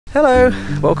Hello,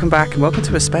 welcome back and welcome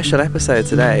to a special episode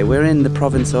today. We're in the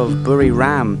province of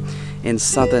Buriram in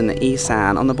southern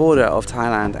Isan on the border of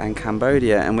Thailand and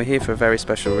Cambodia, and we're here for a very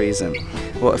special reason.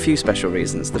 Well, a few special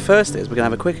reasons. The first is we're going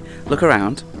to have a quick look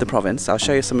around the province. I'll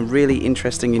show you some really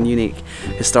interesting and unique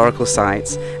historical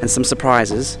sites and some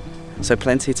surprises. So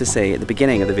plenty to see at the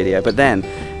beginning of the video, but then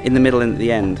in the middle and at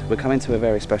the end we're coming to a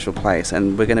very special place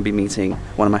and we're going to be meeting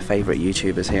one of my favourite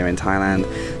YouTubers here in Thailand,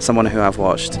 someone who I've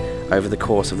watched over the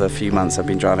course of the few months I've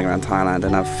been driving around Thailand,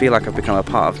 and I feel like I've become a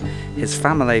part of his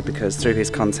family because through his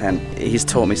content he's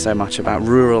taught me so much about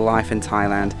rural life in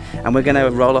Thailand, and we're going to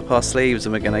roll up our sleeves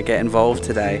and we're going to get involved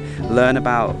today, learn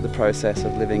about the process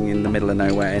of living in the middle of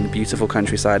nowhere in the beautiful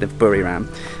countryside of Buriram,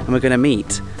 and we're going to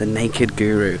meet the naked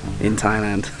guru in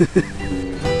Thailand.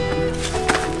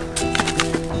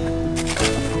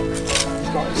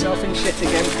 Got himself in shit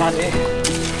again, Paddy.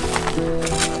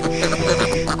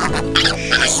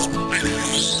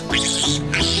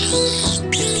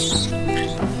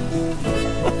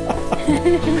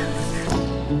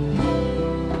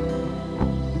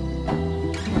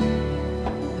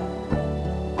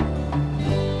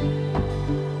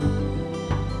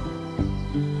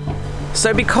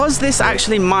 So because this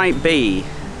actually might be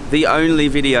the only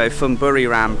video from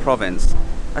Buriram province,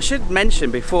 I should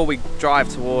mention before we drive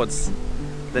towards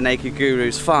the Naked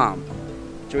Guru's farm,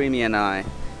 Dreamy and I,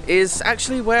 is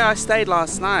actually where I stayed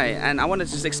last night, and I want to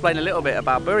just explain a little bit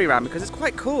about Buriram because it's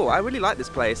quite cool. I really like this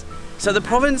place. So the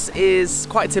province is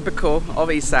quite typical of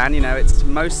Isan, you know, it's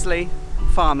mostly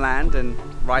farmland and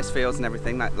rice fields and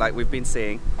everything like we've been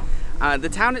seeing. The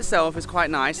town itself is quite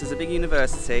nice, there's a big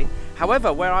university.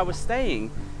 However, where I was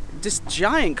staying, this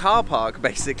giant car park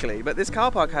basically, but this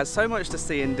car park has so much to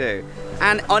see and do.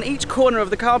 And on each corner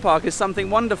of the car park is something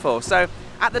wonderful. So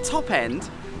at the top end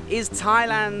is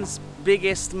Thailand's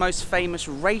biggest, most famous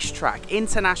racetrack,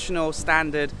 international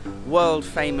standard, world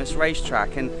famous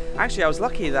racetrack. And actually I was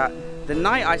lucky that the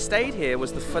night I stayed here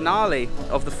was the finale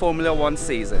of the Formula 1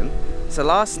 season. So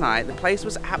last night the place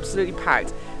was absolutely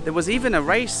packed. There was even a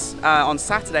race on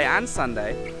Saturday and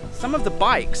Sunday. Some of the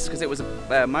bikes, because it was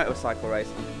a motorcycle race,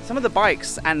 some of the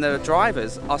bikes and the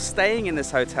drivers are staying in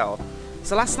this hotel.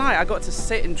 So last night I got to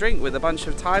sit and drink with a bunch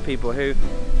of Thai people who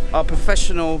are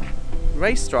professional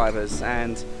race drivers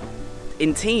and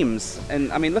in teams.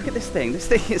 And I mean, look at this thing.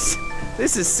 This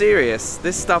is serious.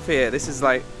 This stuff here, this is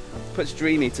like, puts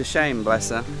Dreamy to shame, bless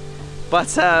her.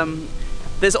 But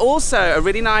there's also a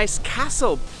really nice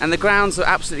castle and the grounds are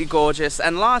absolutely gorgeous.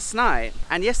 And last night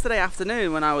and yesterday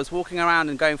afternoon when I was walking around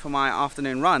and going for my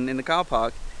afternoon run in the car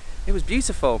park, it was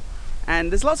beautiful.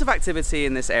 And there's lots of activity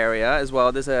in this area as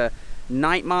well. There's a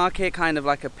night market, kind of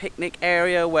like a picnic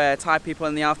area where Thai people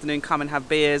in the afternoon come and have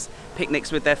beers,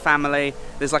 picnics with their family.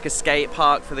 There's like a skate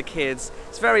park for the kids.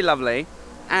 It's very lovely.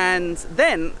 And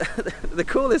then the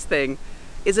coolest thing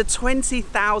is a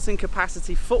 20,000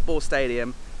 capacity football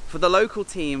stadium for the local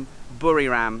team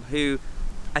Buriram, who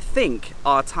I think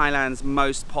are Thailand's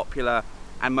most popular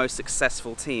and most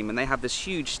successful team, and they have this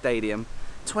huge stadium,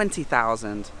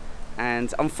 20,000,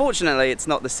 and unfortunately it's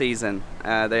not the season.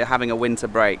 They're having a winter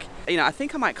break. You know, I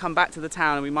think I might come back to the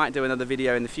town and we might do another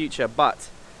video in the future, but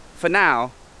for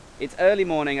now it's early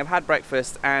morning, I've had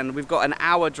breakfast, and we've got an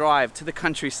hour drive to the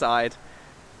countryside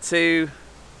to,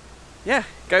 yeah,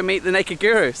 go meet the Naked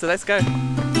Guru. So let's go.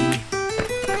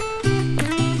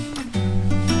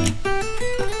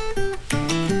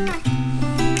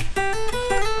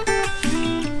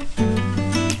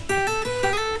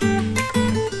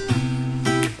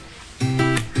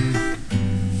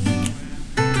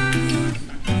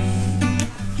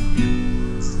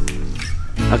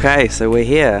 Okay, so we're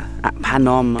here at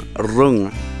Phnom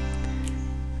Rung,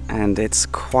 and it's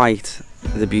quite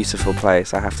the beautiful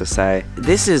place, I have to say.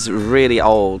 This is really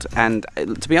old, and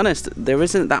to be honest, there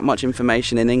isn't that much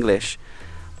information in English,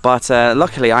 but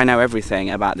luckily I know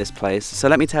everything about this place, so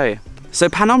let me tell you. So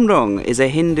Phnom Rung is a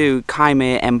Hindu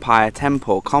Khmer Empire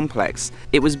temple complex.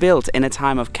 It was built in a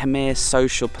time of Khmer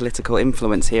social political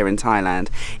influence here in Thailand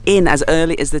in as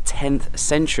early as the 10th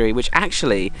century, which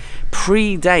actually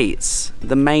predates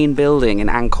the main building in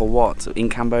Angkor Wat in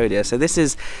Cambodia. So this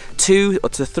is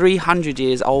 200 to 300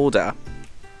 years older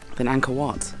than Angkor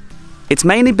Wat. It's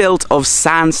mainly built of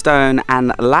sandstone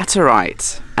and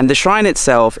laterite, and the shrine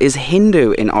itself is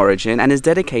Hindu in origin and is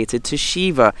dedicated to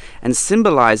Shiva and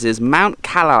symbolizes Mount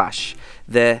Kailash,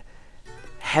 the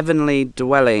heavenly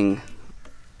dwelling.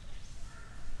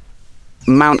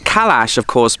 Mount Kailash, of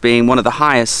course, being one of the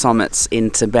highest summits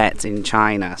in Tibet in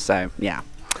China. So yeah,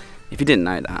 if you didn't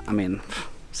know that, I mean,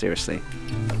 seriously.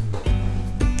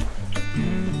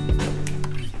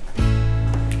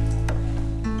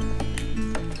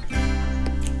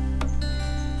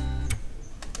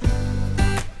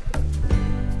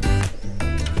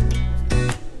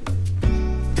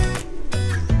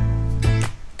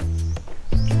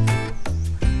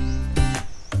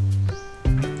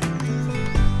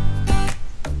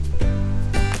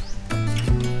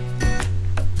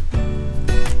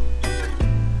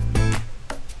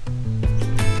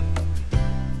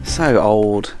 so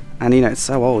old. And you know, it's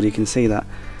so old, you can see that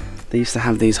they used to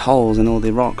have these holes in all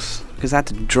the rocks because they had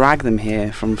to drag them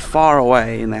here from far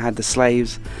away, and they had the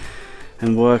slaves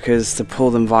and workers to pull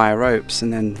them via ropes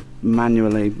and then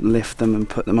manually lift them and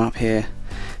put them up here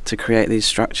to create these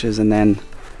structures. And then,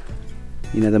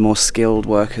 you know, the more skilled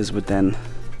workers would then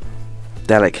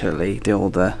delicately do all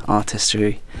the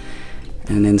artistry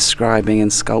and inscribing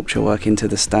and sculpture work into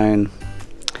the stone.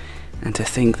 And to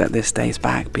think that this dates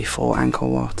back before Angkor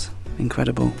Wat,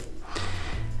 incredible.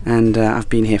 And I've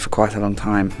been here for quite a long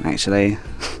time, actually.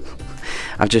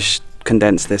 I've just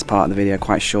condensed this part of the video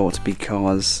quite short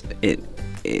because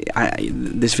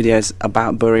this video is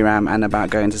about Buriram and about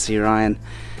going to see Ryan.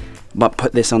 But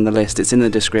put this on the list, it's in the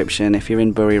description. If you're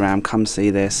in Buriram, come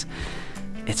see this.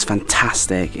 It's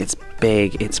fantastic, it's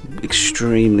big, it's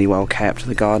extremely well kept.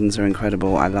 The gardens are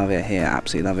incredible. I love it here,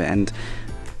 absolutely love it. And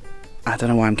I don't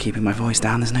know why I'm keeping my voice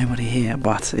down, there's nobody here,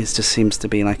 but it just seems to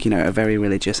be like, you know, a very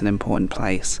religious and important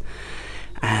place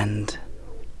and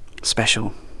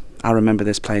special. I remember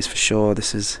this place for sure.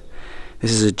 This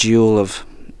is a jewel of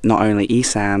not only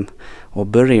Isan or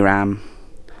Buriram,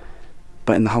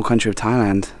 but in the whole country of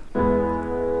Thailand.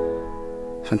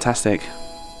 Fantastic.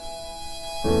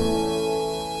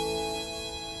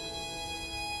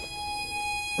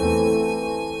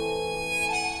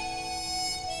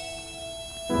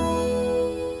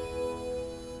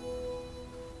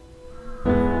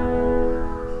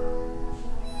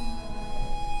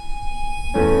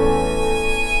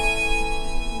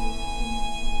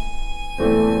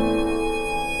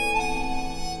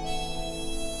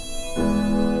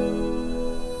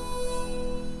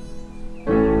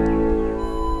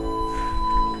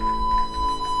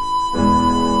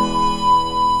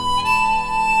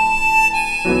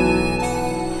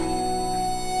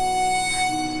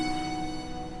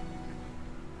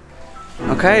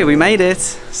 Okay, we made it.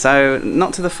 So,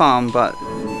 not to the farm, but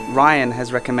Ryan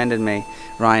has recommended me.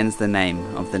 Ryan's the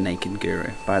name of the naked guru,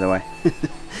 by the way.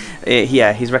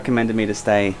 Yeah, he's recommended me to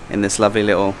stay in this lovely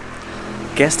little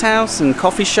guest house and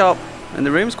coffee shop. And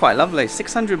the room's quite lovely,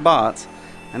 600 baht.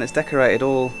 And it's decorated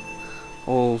all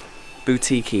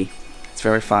boutique-y. It's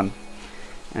very fun.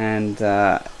 And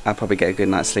I'll probably get a good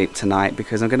night's sleep tonight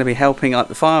because I'm going to be helping at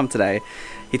the farm today.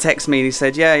 He texted me and he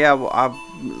said, yeah, well, I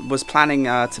was planning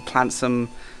to plant some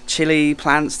chili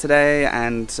plants today,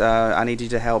 and I need you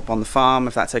to help on the farm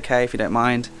if that's okay, if you don't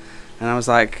mind. And I was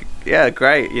like, yeah,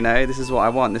 great, you know, this is what I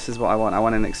want, this is what I want. I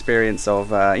want an experience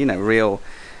of, you know, real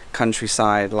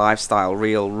countryside lifestyle,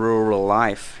 real rural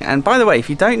life. And by the way, if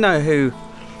you don't know who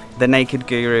the naked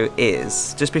guru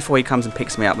is, just before he comes and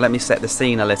picks me up, let me set the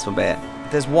scene a little bit.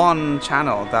 There's one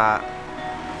channel that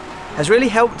has really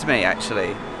helped me,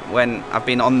 actually, when I've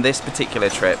been on this particular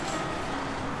trip.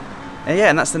 And yeah,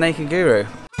 and that's the naked guru.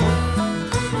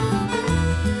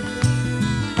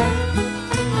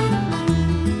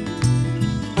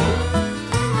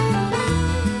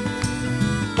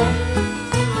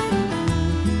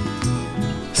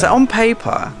 So on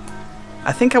paper,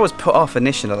 I think I was put off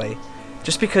initially,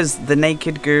 just because the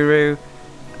naked guru,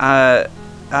 I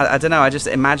don't know, I just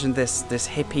imagined this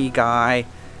hippie guy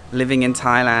living in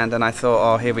Thailand, and I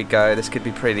thought, oh, here we go, this could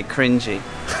be pretty cringy.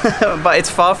 But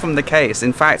it's far from the case.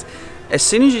 In fact, as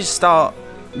soon as you start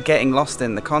getting lost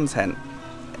in the content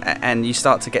and you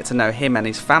start to get to know him and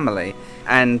his family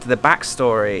and the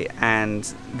backstory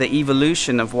and the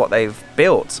evolution of what they've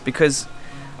built, because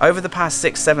over the past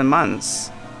 6-7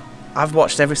 months I've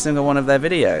watched every single one of their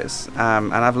videos,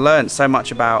 and I've learned so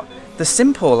much about the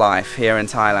simple life here in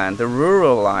Thailand, the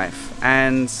rural life.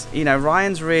 And you know,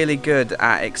 Ryan's really good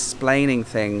at explaining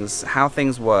things, how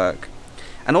things work,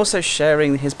 and also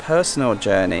sharing his personal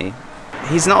journey.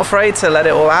 He's not afraid to let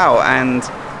it all out, and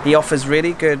he offers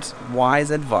really good, wise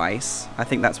advice. I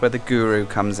think that's where the guru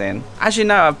comes in. As you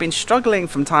know, I've been struggling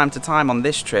from time to time on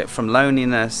this trip from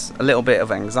loneliness, a little bit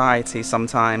of anxiety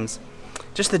sometimes.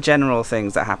 Just the general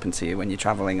things that happen to you when you're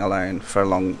traveling alone for a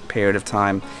long period of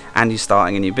time and you're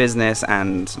starting a new business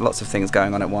and lots of things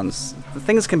going on at once.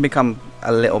 Things can become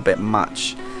a little bit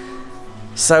much.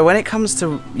 So when it comes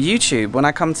to YouTube, when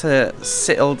I come to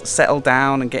settle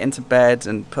down and get into bed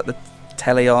and put the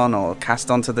telly on or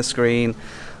cast onto the screen,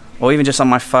 or even just on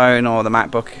my phone or the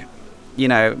MacBook, you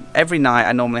know, every night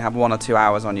I normally have 1 or 2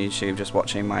 hours on YouTube just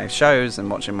watching my shows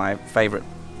and watching my favorite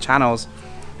channels,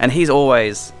 and he's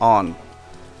always on.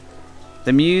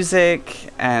 The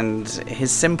music and his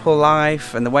simple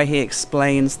life and the way he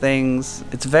explains things,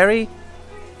 it's very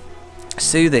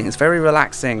soothing, it's very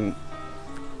relaxing,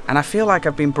 and I feel like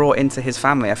I've been brought into his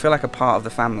family. I feel like a part of the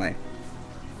family.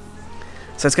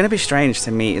 So it's going to be strange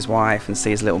to meet his wife and see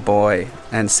his little boy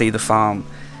and see the farm,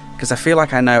 because I feel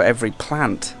like I know every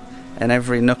plant and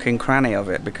every nook and cranny of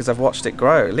it, because I've watched it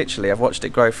grow. Literally, I've watched it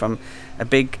grow from a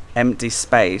big empty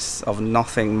space of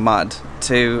nothing mud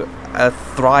to a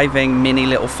thriving mini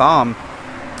little farm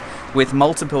with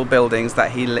multiple buildings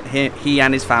that he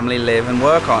and his family live and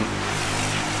work on.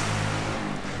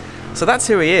 So that's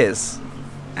who he is.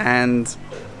 And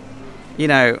you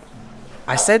know,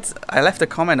 I left a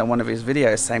comment on one of his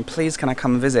videos saying, please can I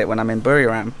come and visit when I'm in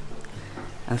Buriram?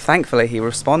 And thankfully he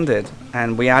responded,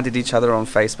 and we added each other on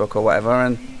Facebook or whatever,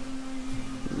 and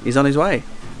he's on his way.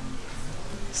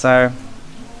 So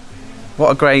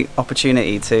what a great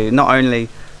opportunity to not only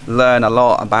learn a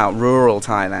lot about rural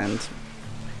Thailand,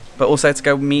 but also to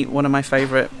go meet one of my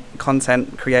favourite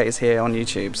content creators here on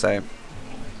YouTube. So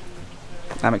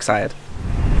I'm excited.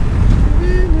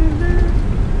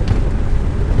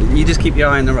 You just keep your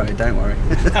eye on the road, don't worry.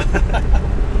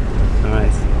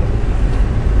 Alright.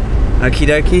 Okie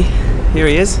dokie, here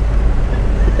he is.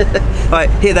 Right,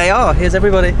 here they are, here's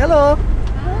everybody. Hello!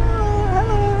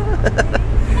 Oh,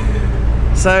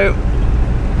 hello! So,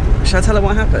 shall I tell her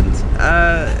what happened?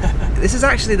 This is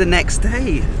actually the next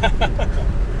day.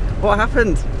 What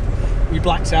happened? We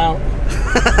blacked out.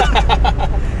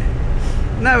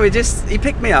 No, he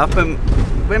picked me up and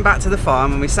went back to the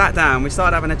farm, and we sat down, we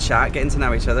started having a chat, getting to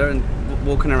know each other and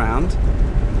walking around.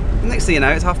 Next thing you know,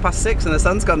 it's 6:30 and the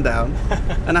sun's gone down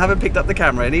and I haven't picked up the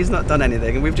camera and he's not done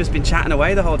anything, and we've just been chatting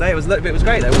away the whole day. It was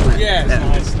great though, wasn't it?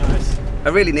 Yeah, it's nice. I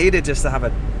really needed just to have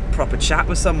a proper chat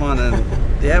with someone, and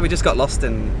yeah, we just got lost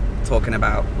in talking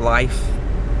about life,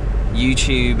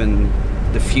 YouTube and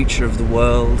the future of the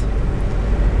world,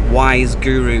 wise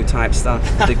guru type stuff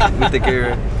with the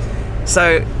guru.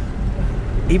 So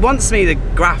he wants me to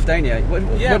graft, don't you? We're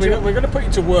going to put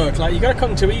you to work. Like, you got to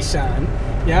come to Isan.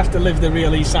 You have to live the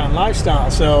real Isan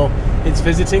lifestyle. So it's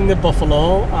visiting the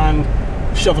buffalo and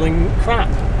shoveling crap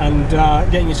and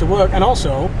getting you to work. And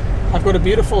also, I've got a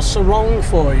beautiful sarong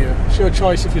for you. It's your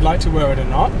choice if you'd like to wear it or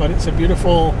not. But it's a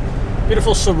beautiful,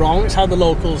 beautiful sarong. It's how the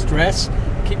locals dress.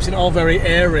 Keeps it all very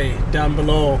airy down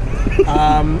below.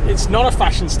 It's not a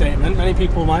fashion statement. Many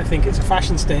people might think it's a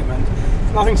fashion statement.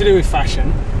 It's nothing to do with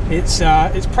fashion. It's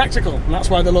practical, and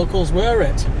that's why the locals wear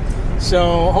it.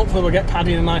 So hopefully we'll get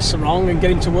Paddy in a nice sarong and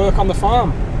get him to work on the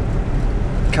farm.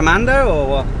 Commando or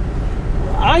what?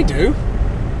 I do.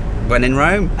 When in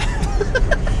Rome.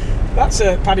 That's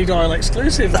a Paddy Doyle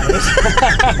exclusive, that is.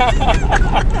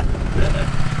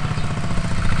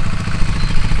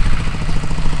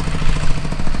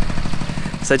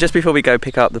 So just before we go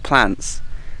pick up the plants,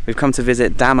 we've come to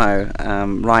visit Damo,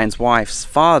 Ryan's wife's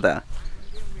father,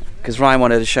 because Ryan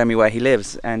wanted to show me where he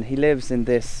lives, and he lives in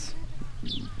this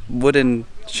wooden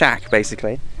shack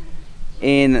basically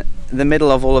in the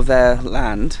middle of all of their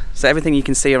land. So everything you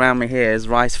can see around me here is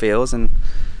rice fields, and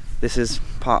this is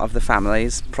part of the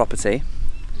family's property,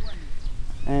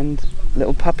 and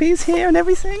little puppies here and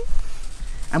everything.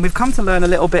 And we've come to learn a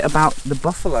little bit about the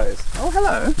buffaloes. Oh,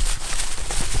 hello.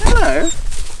 Hello.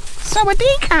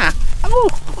 Sawadika. Oh.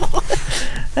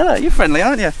 Hello, you're friendly,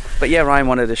 aren't you? But yeah, Ryan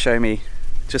wanted to show me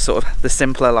just sort of the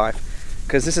simpler life,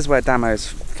 because this is where Damo's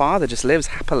father just lives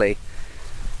happily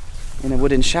in a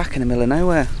wooden shack in the middle of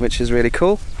nowhere, which is really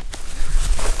cool.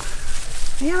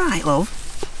 Are you alright, love?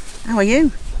 How are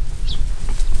you?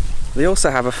 They also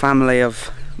have a family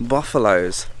of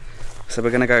buffaloes, so we're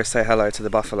going to go say hello to the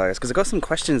buffaloes, because I've got some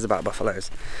questions about buffaloes.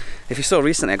 If you saw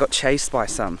recently, I got chased by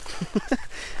some.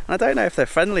 And I don't know if they're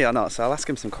friendly or not, so I'll ask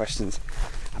him some questions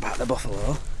about the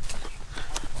buffalo.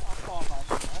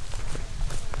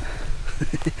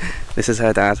 This is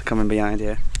her dad coming behind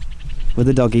here with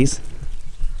the doggies.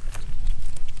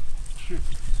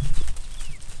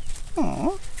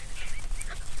 Aww.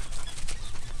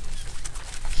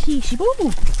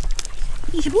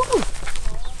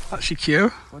 That's your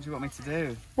cue. What do you want me to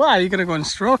do? Well, you're going to go and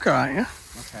stroke her, aren't you?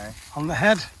 Okay. On the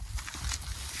head.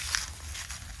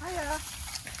 Hiya.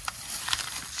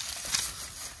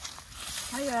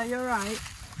 Hiya, you alright?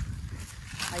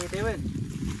 How you doing?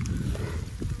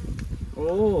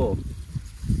 Oh,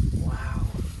 wow.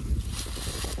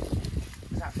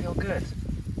 Does that feel good?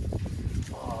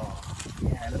 Oh,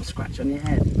 yeah, a little scratch on your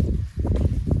head.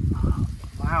 Oh,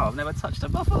 wow, I've never touched a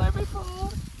buffalo before.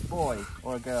 Boy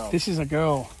or a girl? This is a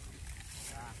girl.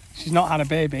 She's not had a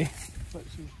baby. But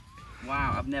she's...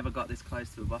 Wow, I've never got this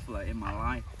close to a buffalo in my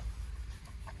life.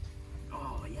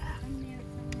 Oh, yeah.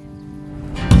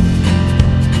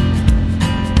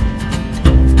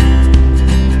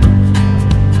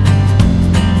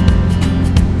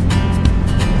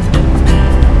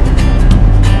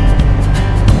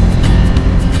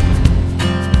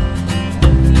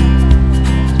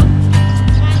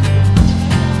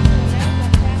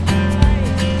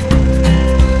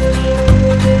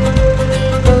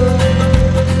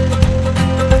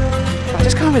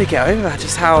 get over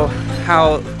just how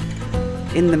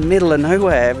in the middle of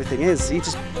nowhere everything is. You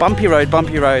just bumpy road,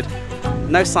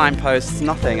 no signposts,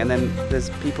 nothing, and then there's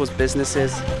people's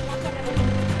businesses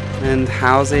and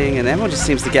housing, and everyone just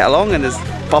seems to get along, and there's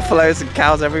buffaloes and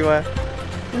cows everywhere.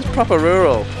 It's proper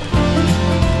rural.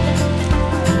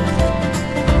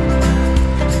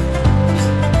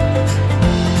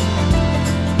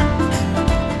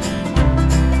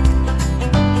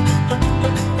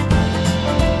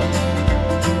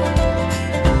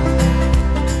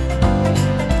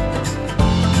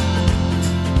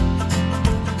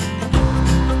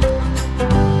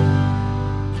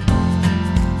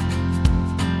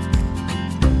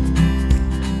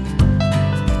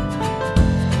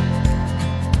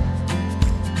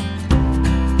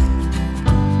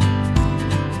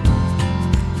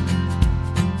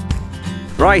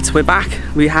 Right, we're back.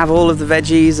 We have all of the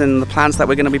veggies and the plants that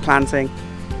we're going to be planting,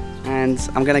 and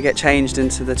I'm going to get changed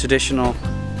into the traditional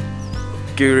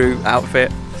guru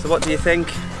outfit. So what do you think?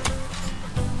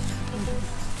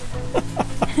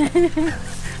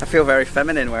 I feel very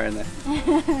feminine wearing this.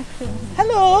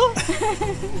 Hello!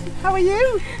 How are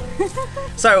you?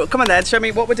 So come on then, show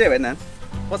me what we're doing then.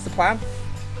 What's the plan?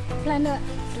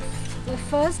 The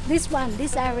first,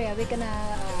 this area, we're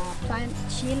gonna plant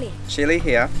chili. Chili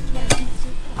here? Yeah.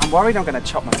 I'm worried I'm going to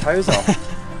chop my toes off.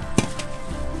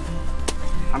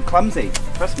 I'm clumsy,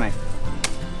 trust me.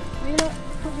 You know,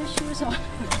 put your shoes on.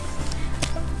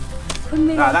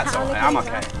 No, that's alright, I'm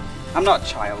okay. I'm not a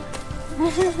child.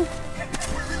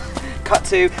 Cut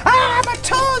to, my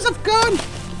toes have gone!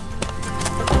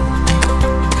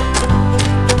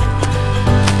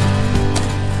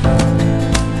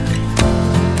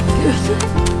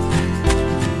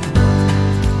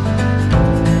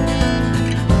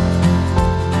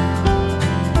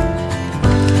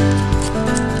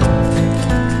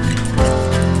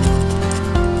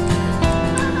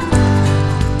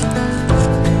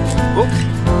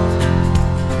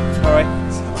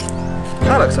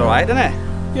 That looks alright, doesn't it?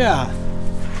 Yeah.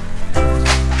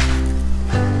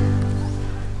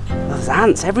 There's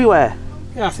ants everywhere.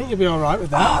 Yeah, I think you'll be alright with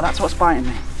that. Oh, that's what's biting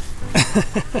me.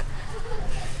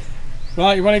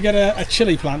 Right, you want to get a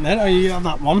chili plant then, or you have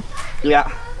that one? Yeah.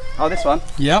 Oh, this one?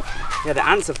 Yep. Yeah, the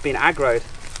ants have been aggroed.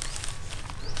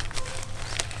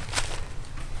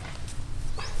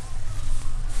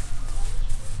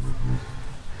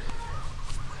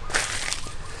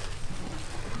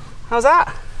 How's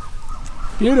that?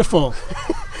 Beautiful.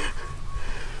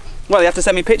 Well, you have to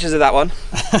send me pictures of that one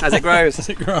as it grows. As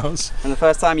it grows. And the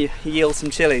first time you yield some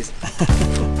chilies.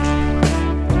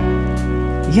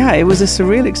 Yeah, it was a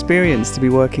surreal experience to be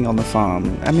working on the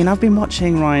farm. I mean, I've been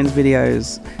watching Ryan's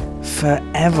videos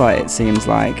forever, it seems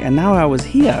like, and now I was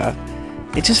here,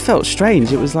 it just felt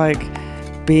strange. It was like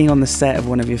being on the set of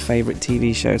one of your favourite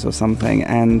TV shows or something,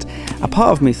 and a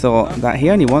part of me thought that he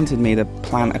only wanted me to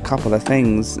plant a couple of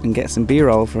things and get some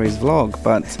B-roll for his vlog,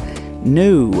 but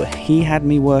no, he had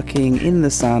me working in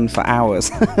the sun for hours.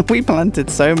 We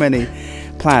planted so many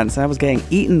plants. I was getting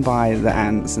eaten by the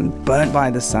ants and burnt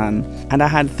by the sun, and I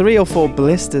had 3 or 4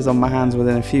 blisters on my hands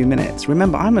within a few minutes.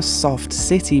 Remember, I'm a soft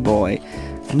city boy.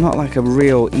 I'm not like a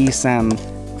real Isan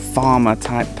farmer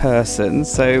type person,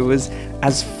 so it was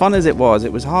as fun as it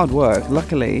was hard work.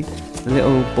 Luckily, the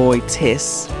little boy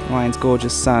Tiss, Ryan's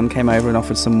gorgeous son, came over and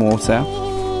offered some water.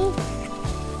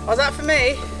 Was that for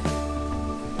me?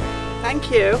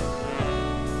 Thank you.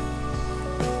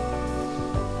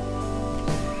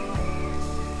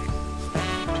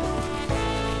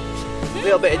 A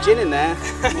little bit of gin in there.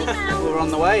 We're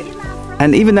on the way.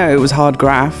 And even though it was hard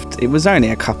graft, it was only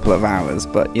a couple of hours,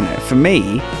 but you know, for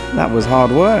me, that was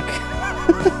hard work.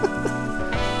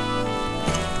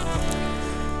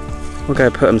 We'll go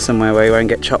put them somewhere where you won't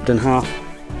get chopped in half.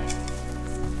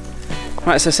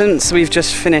 Right, so since we've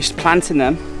just finished planting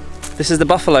them, this is the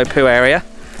buffalo poo area,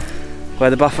 where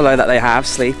the buffalo that they have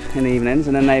sleep in the evenings,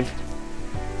 and then they've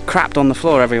crapped on the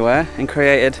floor everywhere and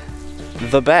created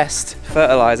the best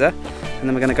fertilizer, and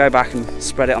then we're going to go back and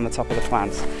spread it on the top of the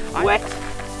plants. Wet.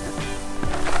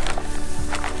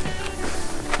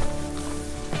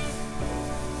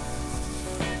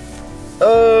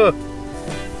 Oh!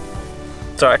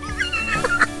 Sorry.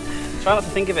 Try not to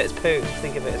think of it as poo,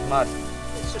 think of it as mud.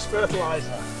 It's just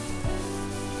fertiliser.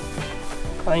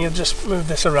 And you'll just move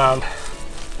this around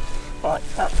like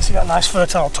that, so you got a nice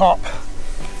fertile top.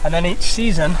 And then each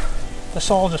season, the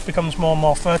soil just becomes more and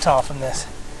more fertile from this.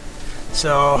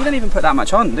 So you don't even put that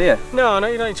much on, do you? No,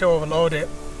 you don't need to overload it.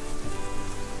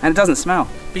 And it doesn't smell.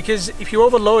 Because if you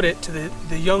overload it to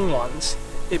the young ones,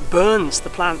 it burns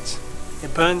the plants.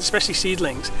 It burns, especially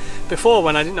seedlings. Before,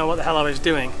 when I didn't know what the hell I was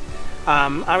doing,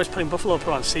 I was putting buffalo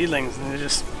poo on seedlings and they're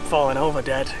just falling over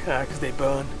dead because they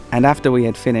burn. And after we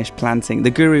had finished planting,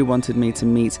 the guru wanted me to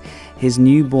meet his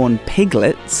newborn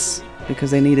piglets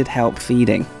because they needed help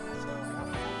feeding.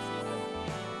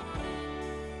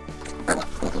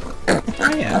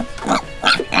 Oh yeah.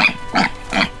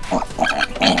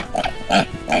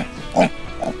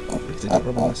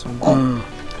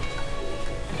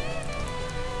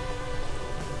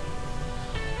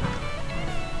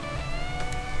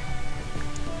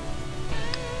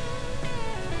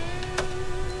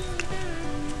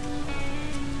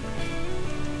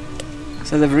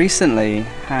 So they've recently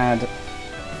had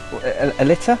a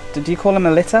litter? Did you call them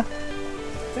a litter? I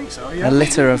think so, yeah. A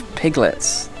litter of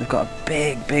piglets. They've got a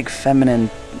big, big feminine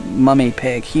mummy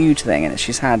pig, huge thing, and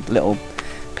she's had little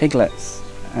piglets.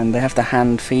 And they have to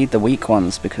hand feed the weak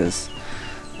ones because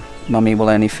mummy will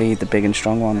only feed the big and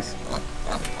strong ones.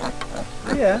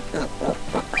 Yeah.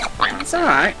 It's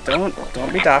alright. Don't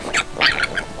be daft.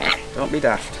 Don't be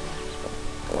daft.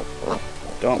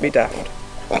 Don't be daft.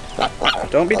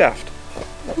 Don't be daft.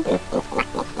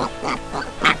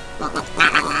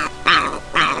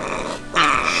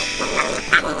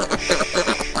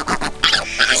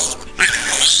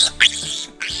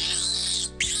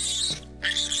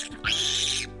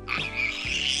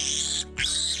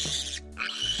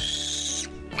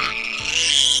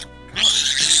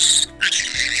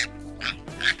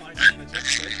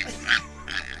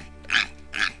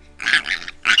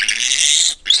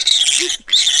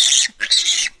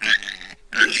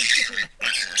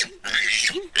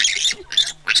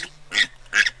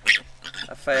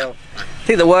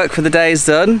 I think the work for the day is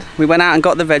done. We went out and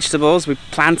got the vegetables, we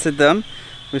planted them,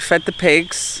 we fed the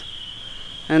pigs,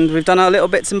 and we've done our little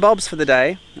bits and bobs for the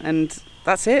day, and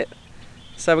that's it.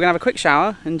 So we're gonna have a quick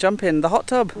shower and jump in the hot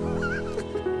tub.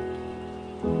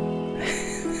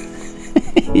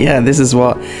 Yeah, this is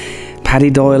what Paddy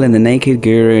Doyle and the Naked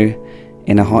Guru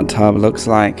in a hot tub looks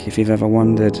like, if you've ever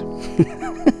wondered.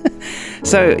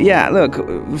 So yeah, look,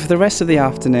 for the rest of the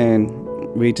afternoon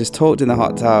we just talked in the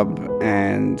hot tub,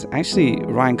 and actually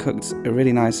Ryan cooked a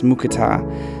really nice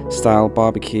mukata style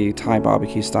barbecue, Thai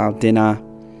barbecue style dinner.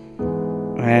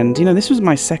 And you know, this was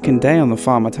my second day on the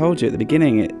farm. I told you at the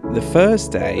beginning, the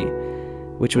first day,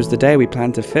 which was the day we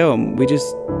planned to film, we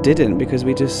just didn't, because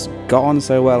we just got on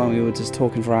so well and we were just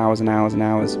talking for hours and hours and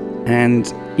hours.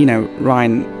 And you know,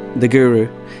 Ryan the Guru,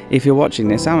 if you're watching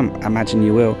this, I imagine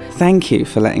you will, thank you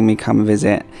for letting me come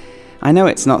visit. I know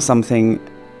it's not something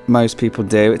most people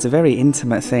do. It's a very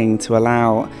intimate thing to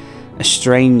allow a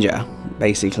stranger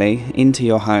basically into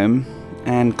your home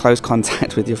and close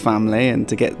contact with your family and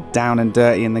to get down and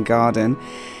dirty in the garden.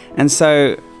 And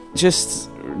so just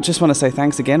want to say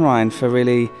thanks again, Ryan, for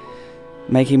really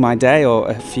making my day, or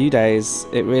a few days.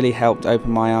 It really helped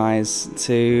open my eyes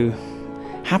to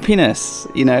happiness.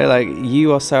 You know, like,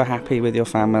 you are so happy with your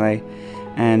family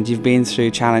and you've been through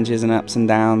challenges and ups and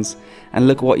downs, and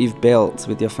look what you've built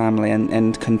with your family,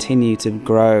 and continue to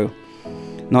grow.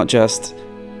 Not just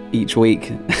each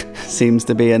week seems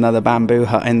to be another bamboo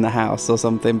hut in the house or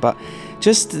something, but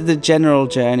just the general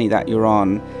journey that you're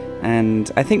on.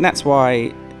 And I think that's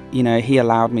why, you know, he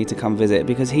allowed me to come visit,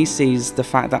 because he sees the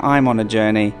fact that I'm on a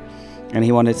journey, and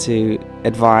he wanted to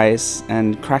advise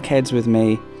and crack heads with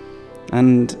me.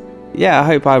 And yeah, I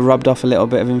hope I rubbed off a little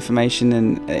bit of information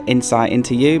and insight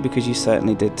into you, because you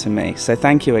certainly did to me. So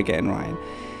thank you again, Ryan.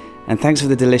 And thanks for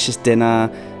the delicious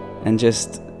dinner and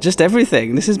just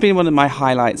everything. This has been one of my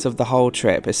highlights of the whole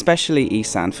trip, especially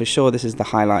Isan. For sure, this is the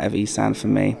highlight of Isan for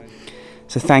me.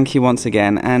 So thank you once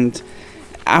again. And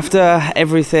after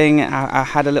everything, I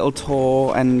had a little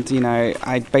tour, and you know,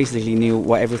 I basically knew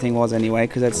what everything was anyway,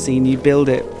 because I'd seen you build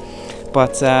it.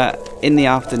 But in the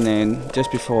afternoon,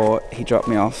 just before he dropped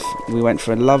me off, we went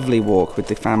for a lovely walk with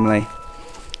the family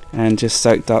and just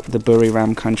soaked up the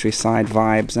Buriram countryside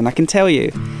vibes. And I can tell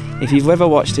you, if you've ever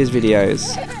watched his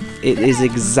videos, it is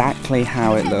exactly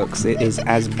how it looks. It is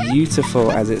as beautiful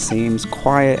as it seems,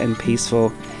 quiet and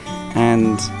peaceful,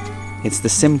 and it's the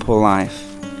simple life.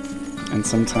 And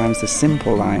sometimes the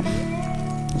simple life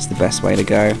is the best way to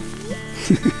go.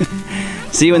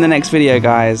 See you in the next video,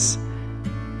 guys.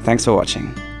 Thanks for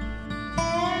watching.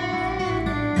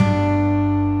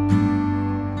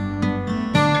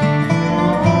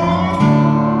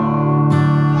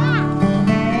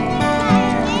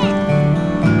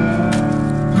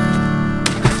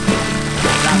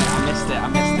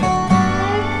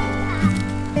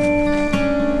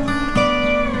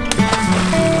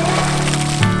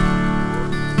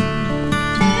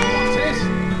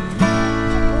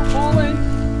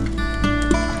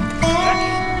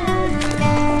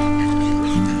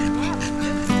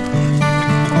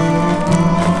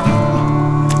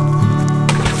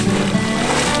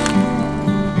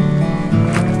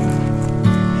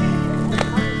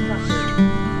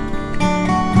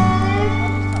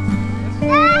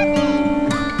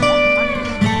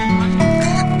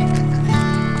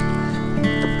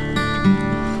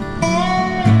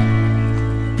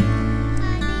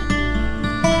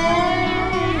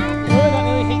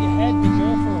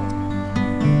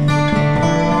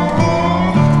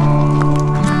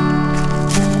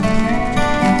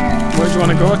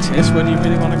 notice when you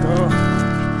really want to go.